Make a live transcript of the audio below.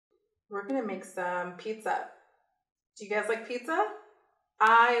We're gonna make some pizza. Do you guys like pizza?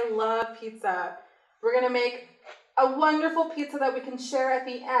 I love pizza. We're gonna make a wonderful pizza that we can share at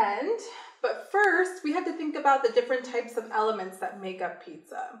the end. But first, we have to think about the different types of elements that make up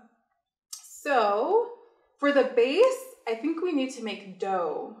pizza. So for the base, I think we need to make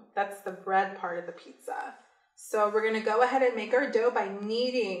dough. That's the bread part of the pizza. So we're gonna go ahead and make our dough by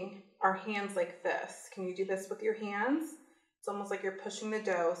kneading our hands like this. Can you do this with your hands? It's almost like you're pushing the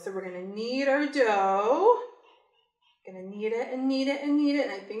dough. So we're gonna knead our dough. Gonna knead it and knead it and knead it,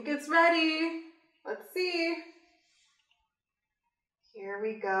 and I think it's ready. Let's see. Here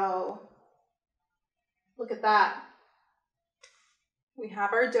we go. Look at that. We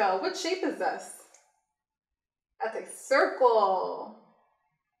have our dough. What shape is this? That's a circle.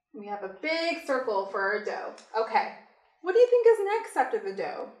 We have a big circle for our dough. Okay, what do you think is next after the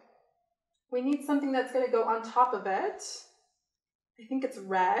dough? We need something that's gonna go on top of it. I think it's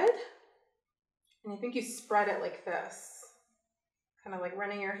red. And I think you spread it like this. Kind of like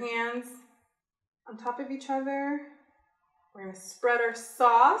running your hands on top of each other. We're gonna spread our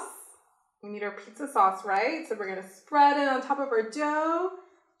sauce. We need our pizza sauce, right? So we're gonna spread it on top of our dough,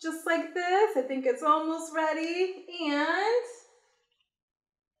 just like this. I think it's almost ready. And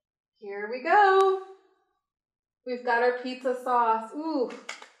here we go. We've got our pizza sauce. Ooh,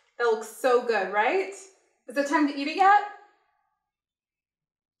 that looks so good, right? Is it time to eat it yet?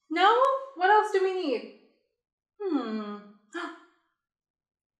 No? What else do we need?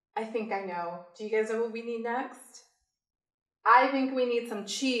 I think I know. Do you guys know what we need next? I think we need some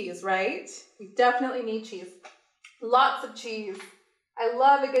cheese, right? We definitely need cheese. Lots of cheese. I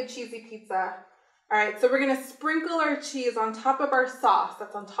love a good cheesy pizza. All right, so we're gonna sprinkle our cheese on top of our sauce.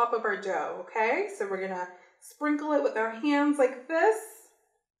 That's on top of our dough, okay? So we're gonna sprinkle it with our hands like this.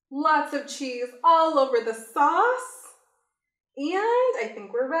 Lots of cheese all over the sauce. And I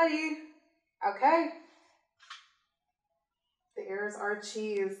think we're ready. Okay. There's our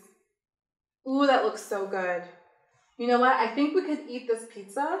cheese. Ooh, that looks so good. You know what? I think we could eat this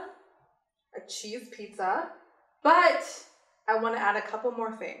pizza, a cheese pizza, but I want to add a couple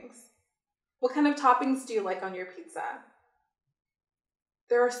more things. What kind of toppings do you like on your pizza?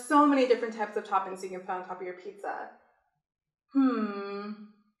 There are so many different types of toppings you can put on top of your pizza.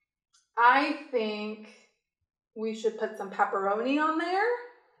 I think we should put some pepperoni on there.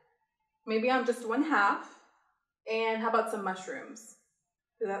 Maybe on just 1/2. And how about some mushrooms?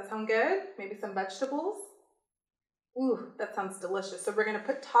 Does that sound good? Maybe some vegetables? Ooh, that sounds delicious. So we're gonna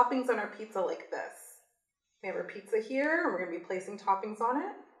put toppings on our pizza like this. We have our pizza here, and we're gonna be placing toppings on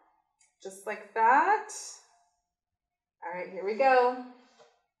it. Just like that. All right, here we go.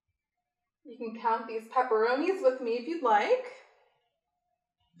 You can count these pepperonis with me if you'd like.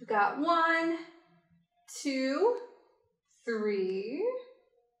 We've got 1, 2, 3.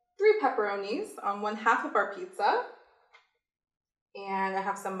 3 pepperonis on 1/2 of our pizza. And I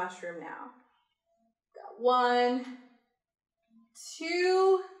have some mushroom now. Got 1,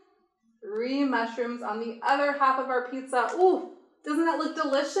 2, 3 mushrooms on the other half of our pizza. Ooh, doesn't that look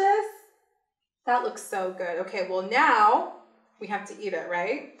delicious? That looks so good. Okay, well now we have to eat it,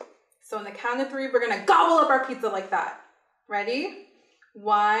 right? So on the count of 3, we're gonna gobble up our pizza like that. Ready?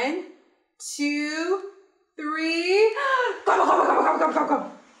 1, 2, 3. Gobble, gobble, gobble, gobble, gobble,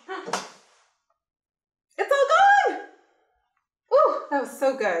 gobble. It's all gone! Ooh, that was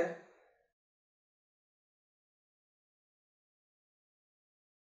so good.